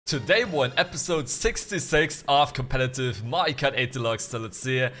Today we're on episode 66 of competitive Mario Kart 8 Deluxe, so let's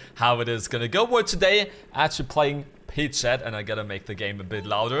see how it is gonna go. We're today actually playing Peach Chat, and I gotta make the game a bit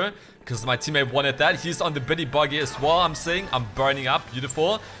louder because my teammate wanted that. He's on the bitty buggy as well. I'm saying I'm burning up,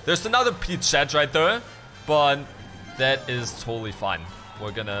 beautiful. There's another Peach Chat right there, but that is totally fine.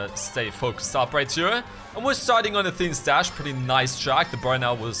 We're gonna stay focused up right here, and we're starting on Athene's Dash. Pretty nice track. The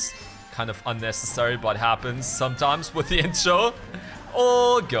burnout was kind of unnecessary, but happens sometimes with the intro.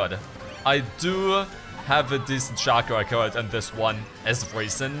 All good. I do have a decent track record on this one as of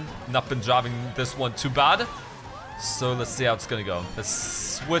recent. Not been driving this one too bad. So let's see how it's gonna go. Let's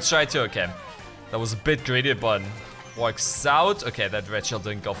switch right here. Okay. That was a bit greedy, but works out. Okay, that red shell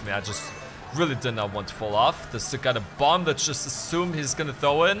didn't go for me. I just really did not want to fall off. This got a bomb that just assumed he's gonna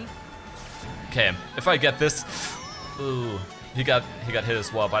throw in. Okay, if I get this. Ooh. He got hit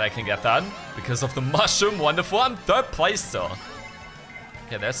as well, but I can get that because of the mushroom. Wonderful. I'm third place still.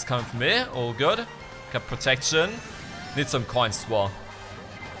 Okay, that's coming from me. All good. Got protection. Need some coins as well.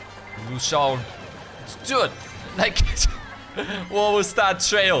 Luciao. Dude, like, what was that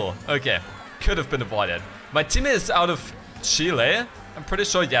trail? Okay, could have been avoided. My teammate is out of Chile. I'm pretty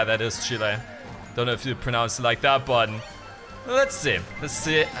sure, yeah, that is Chile. Don't know if you pronounce it like that, but let's see. Let's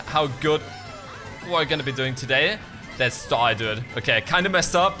see how good we're gonna be doing today. That star, dude. Okay, kind of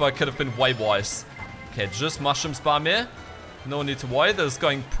messed up, but could have been way worse. Okay, just mushrooms by me. No need to worry, that's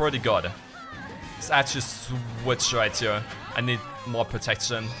going pretty good. Let's actually switch right here. I need more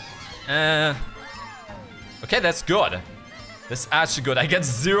protection. Okay, that's good. That's actually good. I get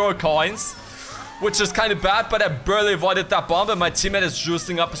 0 coins, which is kind of bad, but I barely avoided that bomb, and my teammate is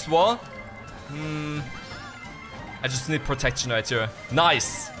juicing up as well. I just need protection right here.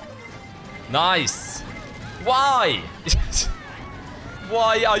 Nice. Nice. Why?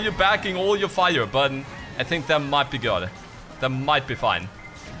 Why are you backing all your fire? But I think that might be good. That might be fine.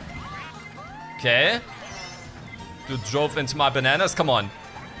 Okay. Dude drove into my bananas. Come on.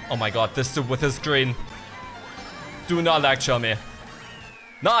 Oh my god, this dude with his green. Do not lecture me.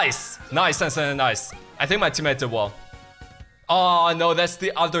 Nice. Nice, nice, nice, nice. I think my teammate did well. Oh no, that's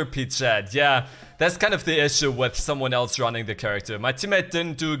the other Peach Chat. Yeah, that's kind of the issue with someone else running the character. My teammate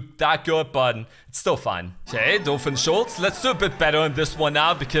didn't do that good, but it's still fine. Okay, Dolphin Schultz. Let's do a bit better on this one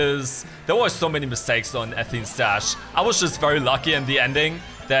now because there were so many mistakes on Athene's Dash. I was just very lucky in the ending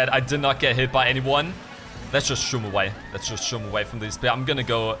that I did not get hit by anyone. Let's just shoom away. Let's just shoom away from these. I'm gonna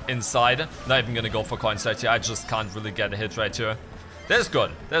go inside. Not even gonna go for coins right here. I just can't really get a hit right here. That's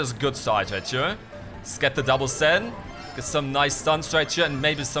good. That's a good start right here. Let's get the double send. Get some nice stunts right here and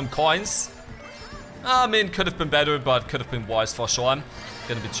maybe some coins. I mean, could have been better, but could have been worse for sure. I'm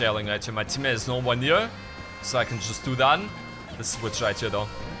gonna be trailing right here. My teammate is nowhere near, so I can just do that. Let's switch right here though.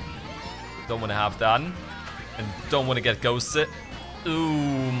 Don't want to have that. And don't want to get ghosted.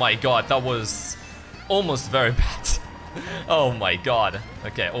 Ooh, my god, that was almost very bad. Oh my god.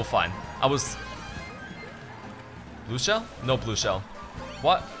 Okay, all fine. I was... Blue shell? No blue shell.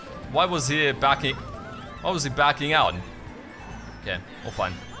 What? Why was he backing... Why was he backing out? Okay, all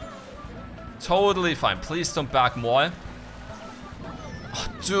fine. Totally fine. Please don't back more. Oh,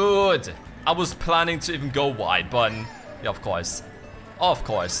 dude. I was planning to even go wide, but yeah, of course. Of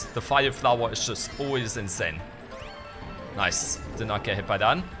course. The fire flower is just always insane. Nice. Did not get hit by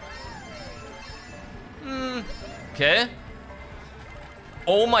that. Okay.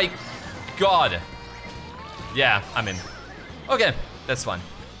 Oh my god. Yeah, I'm in. Okay, that's fine.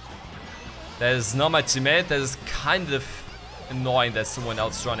 That is not my teammate. That is kind of annoying that someone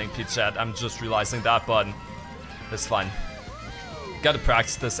else running Peach Chat. I'm just realizing that, but that's fine. Gotta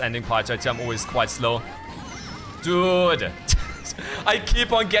practice this ending part right here. I'm always quite slow. Dude. I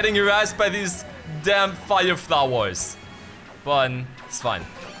keep on getting harassed by these damn fire flowers. But it's fine.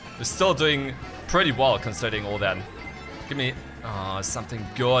 We're still doing pretty well considering all that. Give me something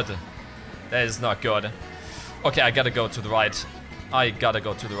good. That is not good. Okay, I gotta go to the right. I gotta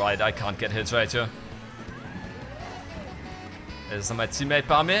go to the right. I can't get hit right here. Is my teammate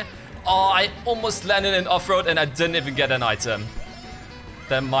by me? Oh, I almost landed in off-road and I didn't even get an item.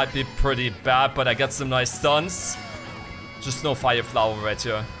 That might be pretty bad, but I got some nice stuns. Just no fire flower right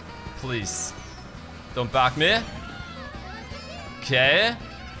here. Please. Don't back me. Okay.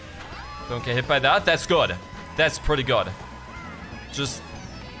 Don't get hit by that. That's good. That's pretty good. Just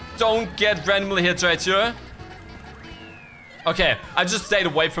don't get randomly hit right here. Okay, I just stayed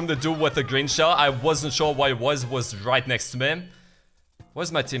away from the dude with the green shell. I wasn't sure where it was right next to me.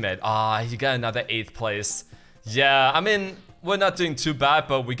 Where's my teammate? Ah, he got another 8th place. Yeah, I mean, we're not doing too bad,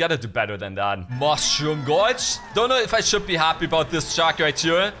 but we gotta do better than that. Mushroom Gorge. Don't know if I should be happy about this track right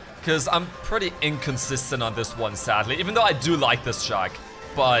here, because I'm pretty inconsistent on this one, sadly. Even though I do like this track.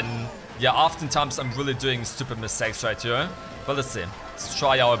 But yeah, oftentimes I'm really doing stupid mistakes right here. But let's see. Let's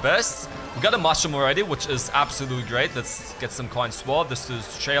try our best. We got a mushroom already, which is absolutely great. Let's get some coins as well. This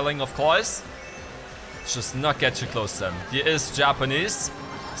is trailing, of course. Let's just not get too close to him. He is Japanese,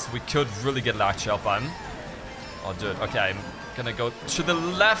 so we could really get lag trailed by him. Oh, dude. Okay, I'm gonna go to the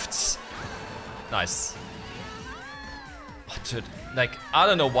left. Nice. Oh, dude. Like, I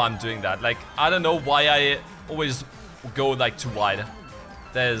don't know why I'm doing that. Like, I don't know why I always go, like, too wide.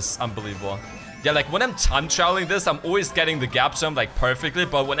 That is unbelievable. Yeah, like, when I'm time traveling this, I'm always getting the gap jump, like, perfectly.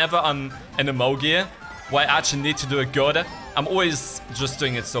 But whenever I'm in emoji, where I actually need to do it good, I'm always just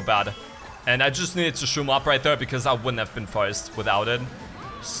doing it so bad. And I just needed to shoom up right there because I wouldn't have been first without it.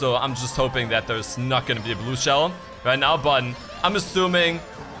 So I'm just hoping that there's not going to be a blue shell right now. But I'm assuming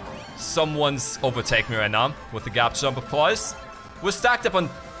someone's overtaking me right now with the gap jump, of course. We're stacked up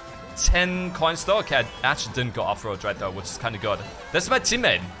on 10 coins though. Okay, I actually didn't go off-road right there, which is kind of good. That's my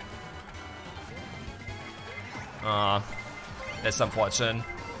teammate. That's unfortunate.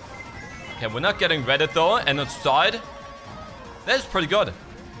 Okay, we're not getting Reddit though, and it's died. That's pretty good.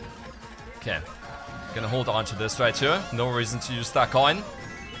 Okay, gonna hold on to this right here. No reason to use that coin.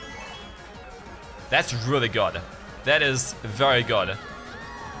 That's really good. That is very good.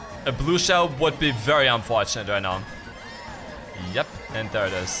 A blue shell would be very unfortunate right now. Yep, and there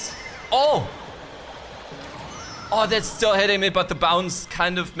it is. Oh! Oh, that's still hitting me, but the bounce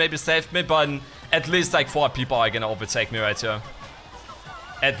kind of maybe saved me, but at least like 4 people are gonna overtake me right here.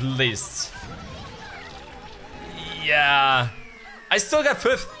 At least. Yeah. I still got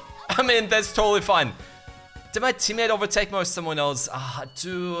 5th. I mean, that's totally fine. Did my teammate overtake me or someone else? Ah,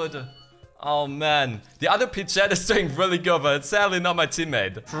 dude. Oh, man. The other Peachette is doing really good, but it's sadly not my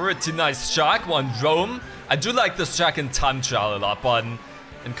teammate. Pretty nice track. One Rome. I do like this track in time trial a lot, but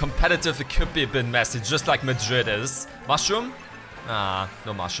in competitive, it could be a bit messy, just like Madrid is. Mushroom? Ah,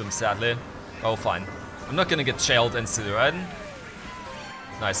 no mushroom, sadly. Oh, fine. I'm not gonna get trailed instantly, right?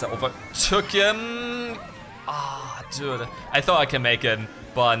 Nice, I overtook him. Ah, dude. I thought I can make it,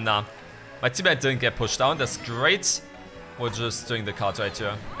 but nah. My teammate didn't get pushed down. That's great. We're just doing the card right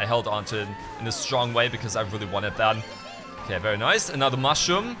here. I held on to it in a strong way because I really wanted that. Okay, very nice. Another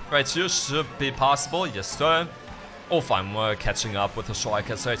mushroom right here should be possible. Yes, sir. Oh, fine. We're catching up with the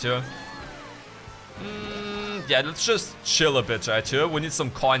shortcuts right here. Yeah, let's just chill a bit right here. We need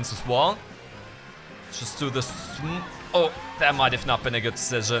some coins as well. Just do this. Oh, that might have not been a good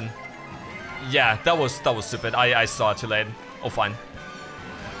decision. Yeah, that was stupid. I saw it too late. Oh, fine.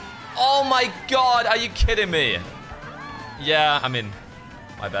 Oh my god, are you kidding me? Yeah, I mean,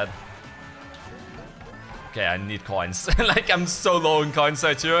 my bad. Okay, I need coins. Like, I'm so low in coins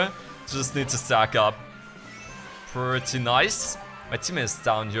right here. Just need to stack up. Pretty nice. My teammate is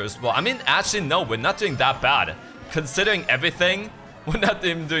down here as well. I mean, actually, no, we're not doing that bad. Considering everything, we're not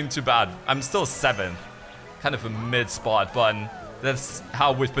even doing too bad. I'm still 7th. Kind of a mid spot, but that's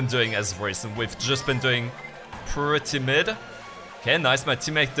how we've been doing as of recent. We've just been doing pretty mid. Okay, nice. My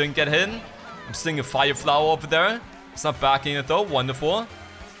teammate didn't get hit. I'm seeing a fire flower over there. It's not backing it though. Wonderful.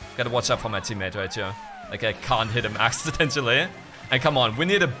 Gotta watch out for my teammate right here. Like, I can't hit him accidentally. And come on, we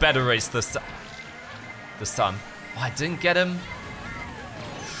need a better race this time. Oh, I didn't get him.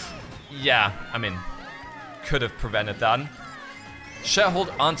 Yeah, I mean, could have prevented that. Should I hold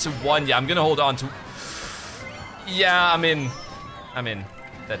on to 1? Yeah, I'm gonna hold on to... Yeah, I mean,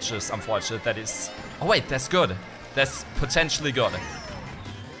 that's just unfortunate. That is... Oh wait, that's good. That's potentially good.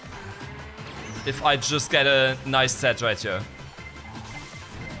 If I just get a nice set right here.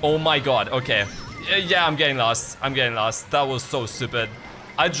 Oh my god, okay. Yeah, I'm getting lost. That was so stupid.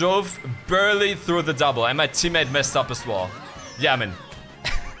 I drove barely through the double and my teammate messed up as well. Yeah, I mean.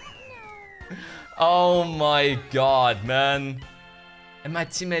 Oh my god, man. And my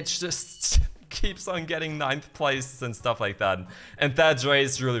teammate just keeps on getting 9th place and stuff like that. And that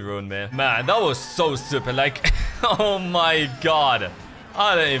race really ruined me. Man, that was so stupid. Like, oh my god.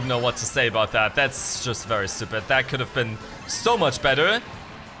 I don't even know what to say about that. That's just very stupid. That could have been so much better.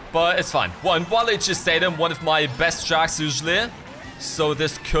 But it's fine. One, Waluigi Stadium, one of my best tracks usually. So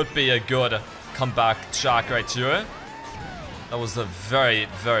this could be a good comeback track right here. That was a very,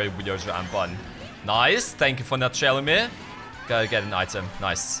 very weird ramp button. Nice. Thank you for not trailing me. Gotta get an item.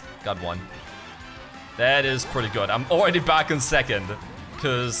 Nice. Got one. That is pretty good. I'm already back in 2nd.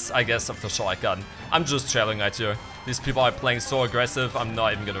 Because I guess of the shotgun. I'm just trailing right here. These people are playing so aggressive, I'm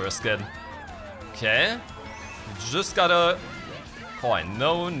not even gonna risk it. Okay. Just gotta... coin.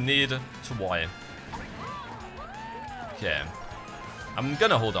 No need to worry. Okay. I'm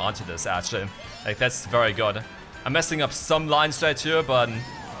gonna hold on to this, actually. Like, that's very good. I'm messing up some lines right here, but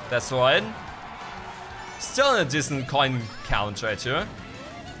that's alright. Still in a decent coin count right here.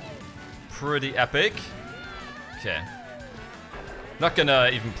 pretty epic. Okay. Not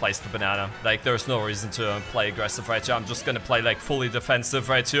gonna even place the banana. Like, there's no reason to play aggressive right here. I'm just gonna play, like, fully defensive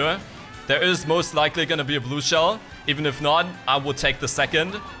right here. There is most likely gonna be a blue shell. Even if not, I will take the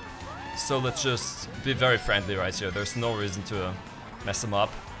second. So let's just be very friendly right here. There's no reason to mess him up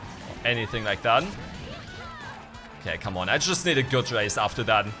or anything like that. Okay, come on. I just need a good race after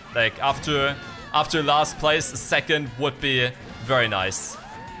that. Like, after last place, a second would be very nice.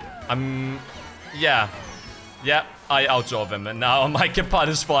 Yeah. Yeah, I outdrove him, and now I might get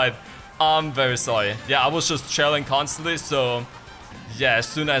punished for it. I'm very sorry. Yeah, I was just trailing constantly, so... Yeah, as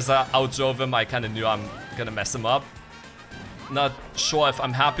soon as I outdrove him, I kind of knew I'm gonna mess him up. Not sure if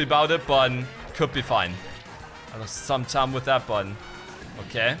I'm happy about it, but could be fine. I lost some time with that, but...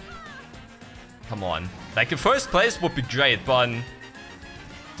 Okay. Come on. Like, in first place would be great, but...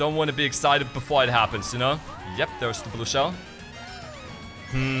 Don't want to be excited before it happens, you know? Yep, there's the blue shell.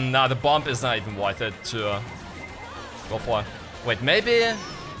 Nah, the bomb is not even worth it to... Go for. Wait, maybe?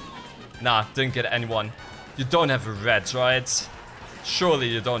 Nah, didn't get anyone. You don't have a red, right? Surely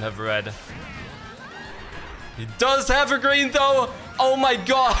you don't have a red. He does have a green though! Oh my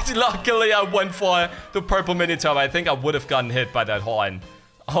god! Luckily I went for the purple mini-turbo. I think I would have gotten hit by that horn.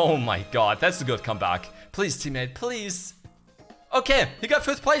 Oh my god, that's a good comeback. Please, teammate, please. Okay, he got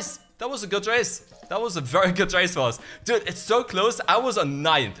 5th place. That was a good race. That was a very good race for us. Dude, it's so close. I was on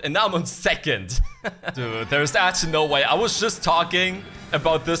 9th and now I'm on 2nd. Dude, there's actually no way. I was just talking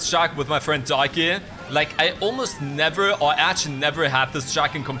about this track with my friend Darky. Like, I almost never, or actually never had this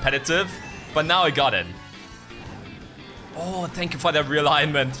track in competitive. But now I got it. Oh, thank you for that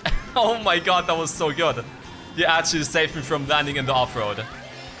realignment. Oh my god, that was so good. You actually saved me from landing in the off-road.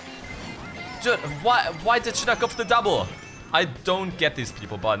 Dude, why did you not go for the double? I don't get these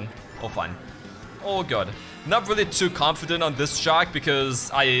people, but... Oh, fine. Oh, good. Not really too confident on this track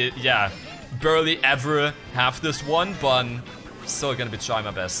because I, barely ever have this one, but still gonna be trying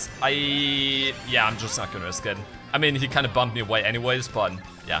my best. Yeah, I'm just not gonna risk it. I mean, he kind of bumped me away anyways, but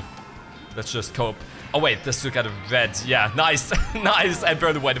yeah. Let's just cope. Oh, wait, this dude got a red. Yeah, nice. Nice. I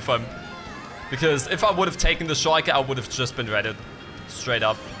barely waited for him. Because if I would have taken the striker, I would have just been redded. Straight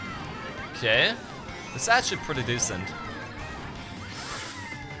up. Okay. It's actually pretty decent.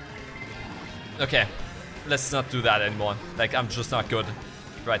 Okay, let's not do that anymore. Like, I'm just not good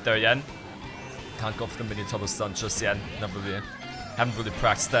right there yet. Can't go for the mini turbo stun just yet. Not really. Haven't really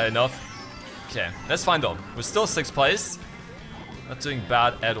practiced that enough. Okay, that's fine though. We're still 6th place. Not doing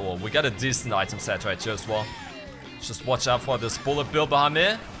bad at all. We got a decent item set right here as well. Just watch out for this bullet bill behind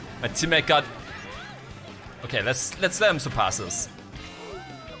me. My teammate got... Okay, let's let him surpass us.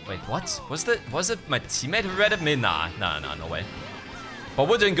 Wait, what? Was it my teammate who read it? Me? Nah, no way. But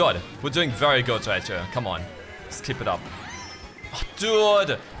we're doing good. We're doing very good right here. Come on. Let's keep it up. Oh,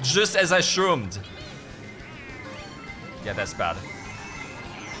 dude! Just as I shroomed. Yeah, that's bad.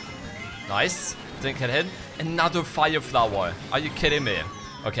 Nice. Didn't get hit. Another fire flower. Are you kidding me?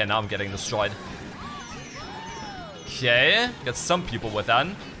 Okay, now I'm getting destroyed. Okay. Got some people with that.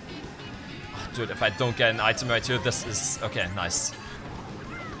 Oh, dude, if I don't get an item right here, this is... Okay, nice.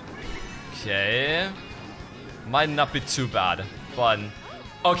 Okay. Might not be too bad, but...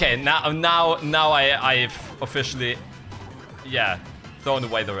 Okay, now I've officially, thrown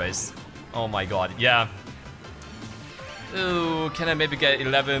away the race. Oh my god, yeah. Ooh, can I maybe get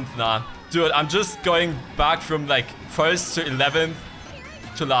 11th? Nah. Dude, I'm just going back from like 1st to 11th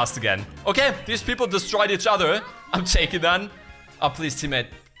to last again. Okay, these people destroyed each other. I'm taking that. Oh, please, teammate.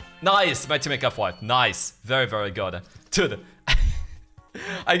 Nice, my teammate got 4th. Nice, very, very good. Dude,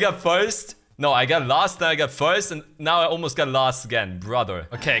 I got 1st. No, I got last, then I got 1st, and now I almost got last again, brother.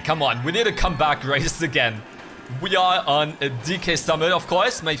 Okay, come on, we need to come back race again. We are on a DK Summit, of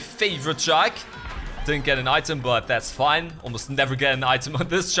course, my favorite track. Didn't get an item, but that's fine. Almost never get an item on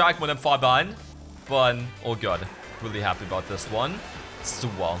this track when I'm far behind. But, oh god, really happy about this one. It's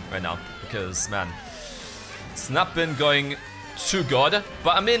too well right now, because, man, it's not been going too good.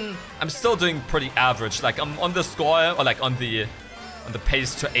 But, I mean, I'm still doing pretty average. Like, I'm on the score, or like on the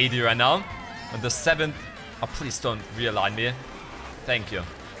pace to 80 right now. On the 7th... Oh, please don't realign me. Thank you.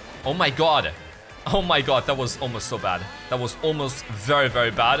 Oh my god. Oh my god, that was almost so bad. That was almost very,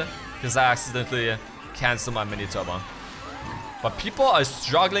 very bad. Because I accidentally canceled my mini-turbo. But people are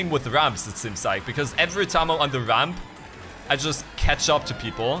struggling with ramps, it seems like. Because every time I'm on the ramp, I just catch up to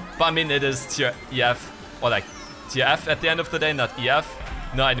people. But I mean, it is tier EF. Or like, tier F at the end of the day, not EF.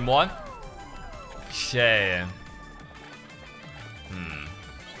 Not anymore. Okay.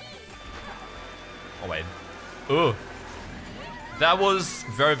 Oh, wait. Ooh. That was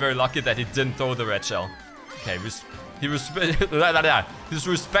very, very lucky that he didn't throw the red shell. Okay, He's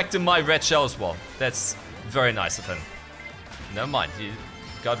respecting my red shell as well. That's very nice of him. Never mind, he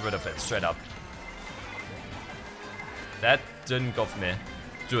got rid of it straight up. That didn't go for me.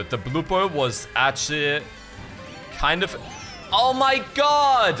 Dude, the blooper was actually kind of... Oh my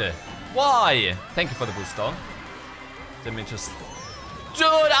god! Why? Thank you for the boost though. Didn't mean just... Dude,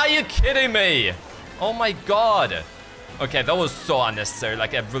 are you kidding me? Oh my god. Okay, that was so unnecessary.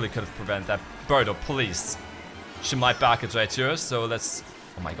 Like, I really could have prevented that. Birdo, please. She might back it right here, so let's...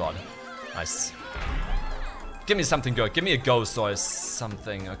 Oh my god. Nice. Give me something good. Give me a ghost or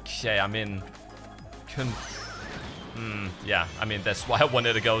something. Okay, I mean... yeah, I mean, that's why I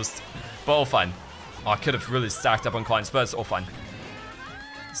wanted a ghost. But all fine. Oh, I could have really stacked up on coins, but it's all fine.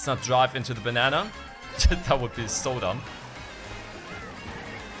 Let's not drive into the banana. That would be so dumb.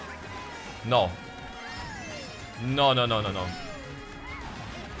 No. No, no, no, no, no.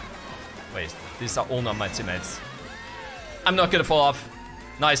 Wait, these are all not my teammates. I'm not gonna fall off.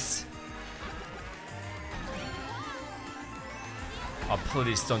 Nice. Oh,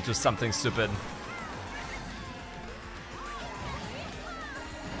 please don't do something stupid.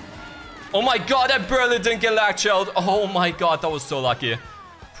 Oh my god, I barely didn't get lag chilled. Oh my god, that was so lucky.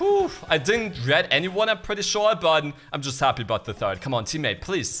 Whew, I didn't red anyone, I'm pretty sure, but I'm just happy about the third. Come on, teammate,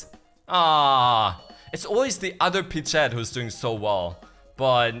 please. Ah, it's always the other Peachette who's doing so well.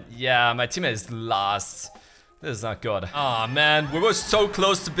 But yeah, my teammate is last. This is not good. Ah, man, we were so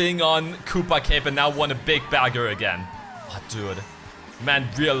close to being on Koopa Cape and now won a big bagger again. Oh, dude. Man,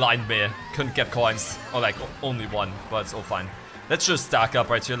 realigned me. Couldn't get coins. Or like, only one, but it's all fine. Let's just stack up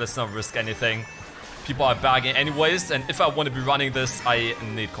right here. Let's not risk anything. People are bagging anyways, and if I want to be running this, I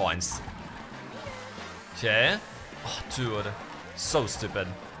need coins. Okay. Oh, dude. So stupid.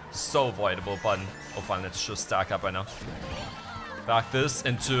 So avoidable, but oh fine, let's just stack up right now. Back this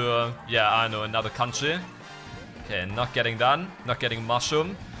into, yeah, I know, another country. Okay, not getting done. Not getting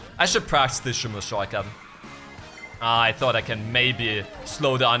mushroom. I should practice this shimmer shortcut. I thought I can maybe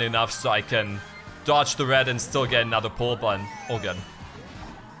slow down enough so I can dodge the red and still get another pull, but all good.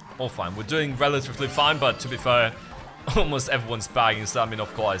 All fine. We're doing relatively fine, but to be fair, almost everyone's bagging, so I mean,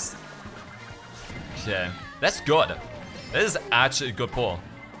 of course. Okay, that's good. That is actually a good pull.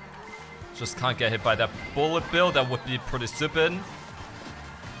 Just can't get hit by that bullet bill. That would be pretty stupid.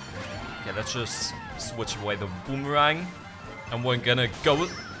 Okay, let's just switch away the boomerang. And we're gonna go...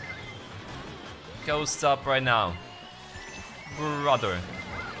 Ghost up right now. Brother.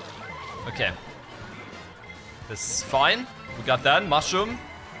 Okay. This is fine. We got that. Mushroom.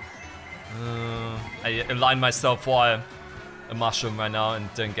 I aligned myself for a mushroom right now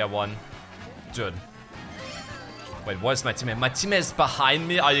and didn't get one. Dude. Wait, where's my teammate? My teammate is behind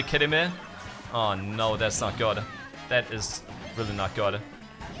me. Are you kidding me? Oh no, that's not good. That is really not good.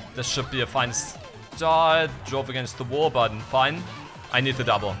 This should be a fine start. Drove against the wall, but fine. I need the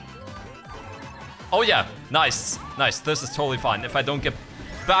double. Oh yeah, nice. Nice, this is totally fine. If I don't get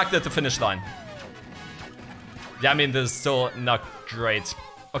back at the finish line. Yeah, I mean, this is still not great.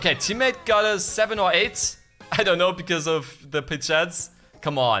 Okay, teammate got a 7 or 8. I don't know, because of the Peachettes.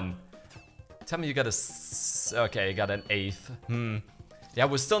 Come on. Tell me you got a... Okay, you got an 8th. Yeah,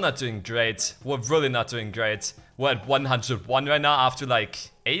 we're still not doing great. We're really not doing great. We're at 101 right now after like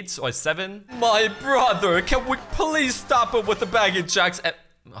 8 or 7. My brother, can we please stop it with the bagging jacks?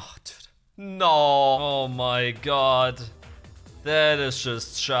 Oh, dude. No. Oh my god. That is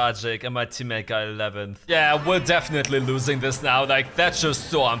just tragic, and my teammate got 11th. Yeah, we're definitely losing this now. Like, that's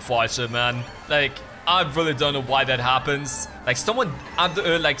just so unfortunate, man. Like, I really don't know why that happens. Like, some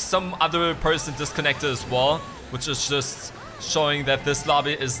other person disconnected as well, which is just showing that this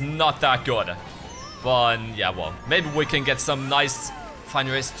lobby is not that good. But yeah, well, maybe we can get some nice fine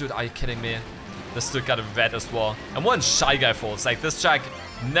race. Dude, are you kidding me? This dude got a red as well. And one Shy Guy falls. Like, this track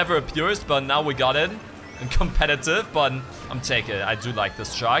never appears, but now we got it. And competitive, but I'm taking it. I do like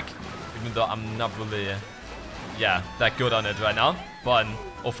this track, even though I'm not really, yeah, that good on it right now. But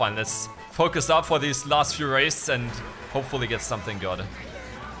oh fine, let's focus up for these last few races and hopefully get something good.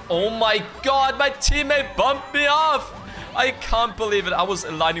 Oh my god, my teammate bumped me off! I can't believe it. I was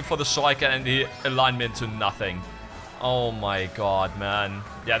aligning for the shortcut and he aligned me into nothing. Oh my god, man.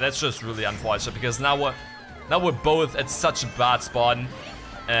 Yeah, that's just really unfortunate because now we're both at such a bad spot,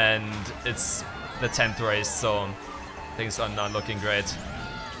 and it's the 10th race, so things are not looking great.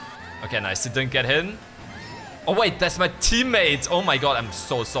 Okay, nice. He didn't get hit. Oh wait, that's my teammate. Oh my god, I'm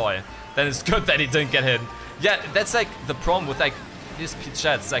so sorry. Then it's good that he didn't get hit. Yeah, that's like the problem with like these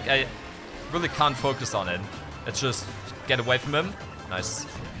Peachettes. Like, I really can't focus on it. Let's just get away from him. Nice.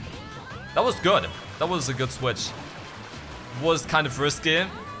 That was good. That was a good switch. Was kind of risky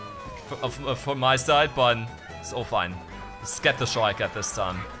from my side, but It's all fine. Let's get the shortcut this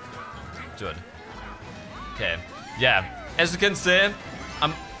time. Dude. Okay. Yeah. As you can see,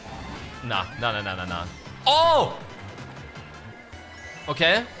 I'm... Nah. Oh!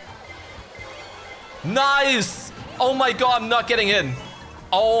 Okay. Nice! Oh my god, I'm not getting in.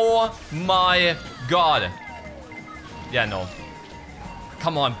 Oh my god. Yeah, no.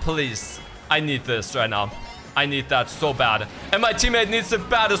 Come on, please. I need this right now. I need that so bad. And my teammate needs it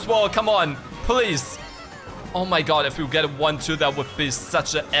bad as well. Come on, please. Oh my god, if we get a 1-2, that would be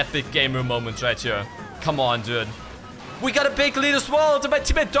such an epic gamer moment right here. Come on, dude. We got a big lead as well. Did my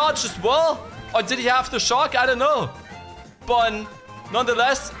teammate dodge as well? Or did he have the shock? I don't know. But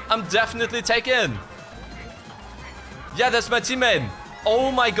nonetheless, I'm definitely taken. Yeah, that's my teammate.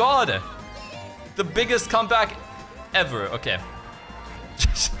 Oh my god. The biggest comeback ever. Okay.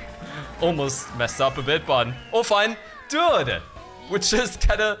 Almost messed up a bit, but oh fine. Dude. We just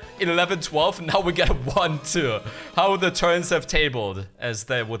got a 11-12. Now we get a 1-2. How the turns have tabled, as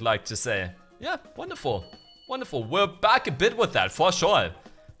they would like to say. Yeah, wonderful. Wonderful. We're back a bit with that, for sure.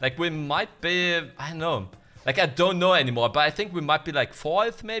 Like, we might be... I don't know. Like, I don't know anymore, but I think we might be like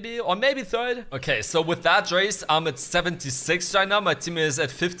 4th, maybe? Or maybe 3rd? Okay, so with that race, I'm at 76 right now. My teammate is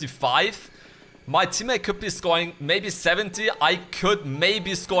at 55. My teammate could be scoring maybe 70. I could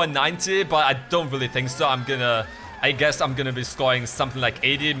maybe score 90, but I don't really think so. I guess I'm gonna be scoring something like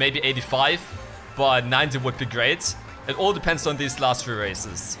 80, maybe 85. But 90 would be great. It all depends on these last 3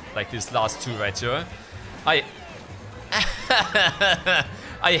 races. Like these last 2 right here.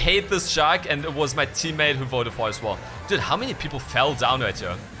 I hate this shark, and it was my teammate who voted for as well. Dude, how many people fell down right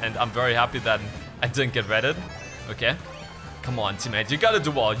here? And I'm very happy that I didn't get redded. Okay. Come on, teammate. You gotta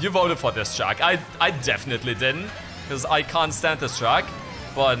do well. You voted for this shark. I definitely didn't, because I can't stand this shark.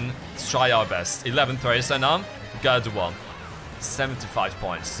 But let's try our best. 11th race right now. You gotta do well. 75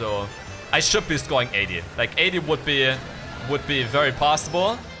 points. So I should be scoring 80. Like 80 would be very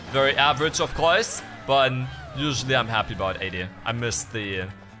possible. Very average, of course. But usually I'm happy about 80. I missed the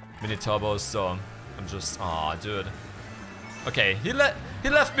mini turbos, so I'm just... Aw, dude. Okay, he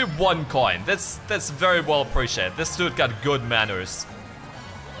left me 1 coin. That's very well appreciated. This dude got good manners.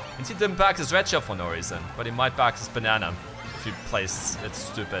 And he didn't back his red shell for no reason. But he might back his banana if he plays it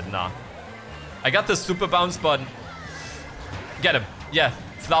stupid. Nah. I got the super bounce, but... Get him. Yeah,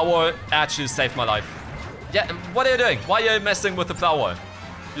 flower actually saved my life. Yeah, what are you doing? Why are you messing with the flower?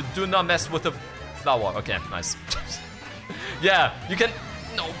 You do not mess with the... flower. Okay, nice. Yeah, you can...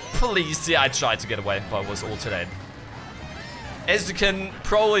 No, please. Yeah, I tried to get away, but it was all today. As you can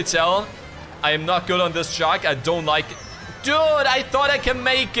probably tell, I am not good on this shark. I don't like... Dude, I thought I can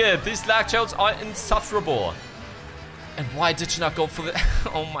make it. These lag shells are insufferable. And why did you not go for the...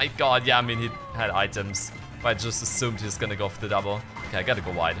 Oh my god. Yeah, I mean, he had items. But I just assumed he's gonna go for the double. Okay, I gotta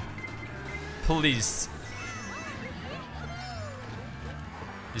go wide. Please.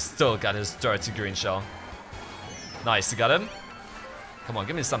 He still got his dirty green shell. Nice, you got him. Come on,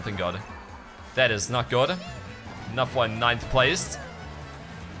 give me something good. That is not good. Enough for 9th place.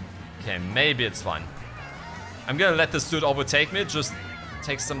 Okay, maybe it's fine. I'm gonna let this dude overtake me. Just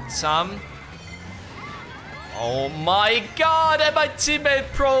take some time. Oh my god, and my teammate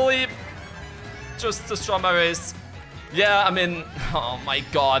probably just destroyed my race. Yeah, I mean, oh my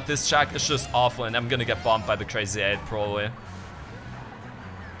god, this shark is just awful, and I'm gonna get bombed by the crazy 8 probably.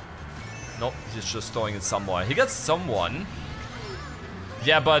 Nope, he's just throwing it somewhere. He got someone.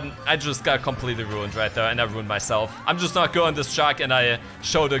 Yeah, but I just got completely ruined right there, and I ruined myself. I'm just not good on this shark, and I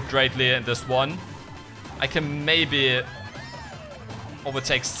showed it greatly in this one. I can maybe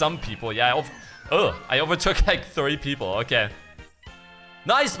overtake some people. Yeah, I overtook like 3 people. Okay.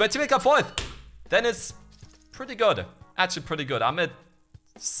 Nice, my teammate got 4th. Then it's pretty good. Actually pretty good. I'm at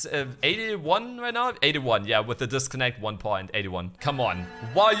 81 right now? 81, yeah, with the disconnect 1 point, 81. Come on.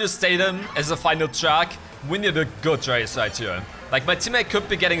 Wario Stadium as a final track, we need a good race right here. Like, my teammate could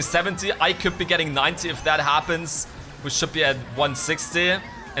be getting 70, I could be getting 90. If that happens, we should be at 160,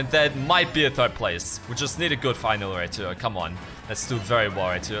 and that might be a 3rd place. We just need a good final right here. Come on. Let's do very well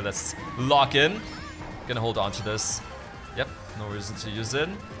right here. Let's lock in. Gonna hold on to this. Yep, no reason to use it.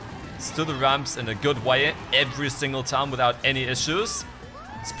 Let's do the ramps in a good way every single time without any issues.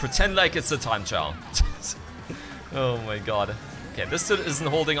 Let's pretend like it's a time trial. Oh my god. Okay, this dude isn't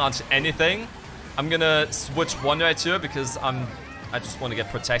holding on to anything. I'm gonna switch 1 right here because I just want to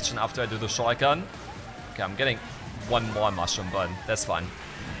get protection after I do the shotgun. Okay, I'm getting 1 more mushroom, but that's fine.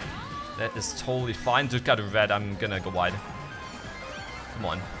 That is totally fine. Dude got a red. I'm gonna go wide. Come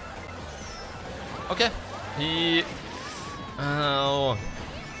on. Okay. Oh.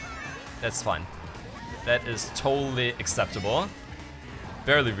 That's fine. That is totally acceptable.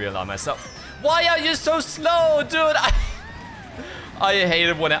 Barely realized myself. Why are you so slow, dude? I hate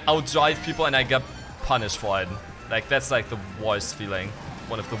it when I outdrive people and I get punished for it. Like, that's like the worst feeling.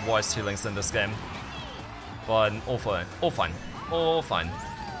 One of the worst feelings in this game. But, all fine. All fine. All fine.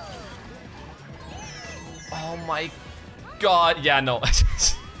 Oh my god. Yeah, no.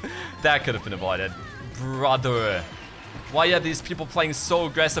 That could have been avoided. Brother. Why are these people playing so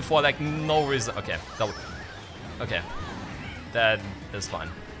aggressive for like no reason? Okay. Okay. That is fine.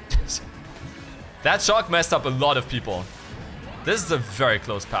 That shock messed up a lot of people. This is a very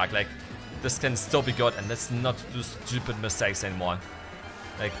close pack. Like, this can still be good, and let's not do stupid mistakes anymore.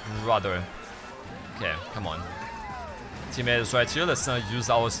 Like, brother. Okay, come on. Teammate is right here. Let's not use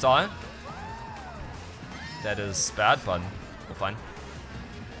our star. That is bad, but we're fine.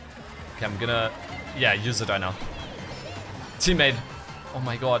 Okay, I'm gonna... Yeah, use it right now. Teammate. Oh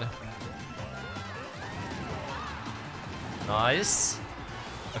my god. Nice.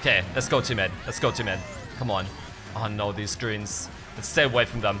 Okay, let's go, teammate. Let's go, teammate. Come on. Oh no, these greens. Let's stay away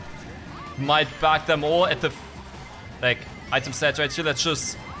from them. Might back them all at the... Like, item set right here. Let's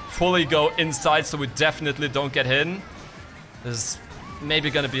just fully go inside so we definitely don't get hit. This is maybe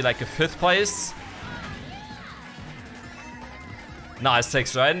gonna be like a 5th place. Nah, it's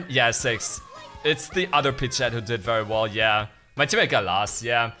 6, right? Yeah, it's 6. It's the other Pitchat who did very well, yeah. My teammate got last,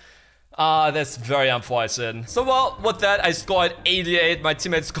 yeah. That's very unfortunate. So, well, with that, I scored 88. My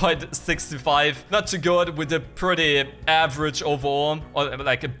teammate scored 65. Not too good. We did pretty average overall. Or,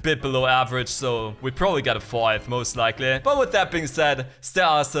 like, a bit below average. So, we probably got a 4th, most likely. But with that being said, stay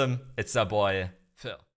awesome. It's our boy, Phil.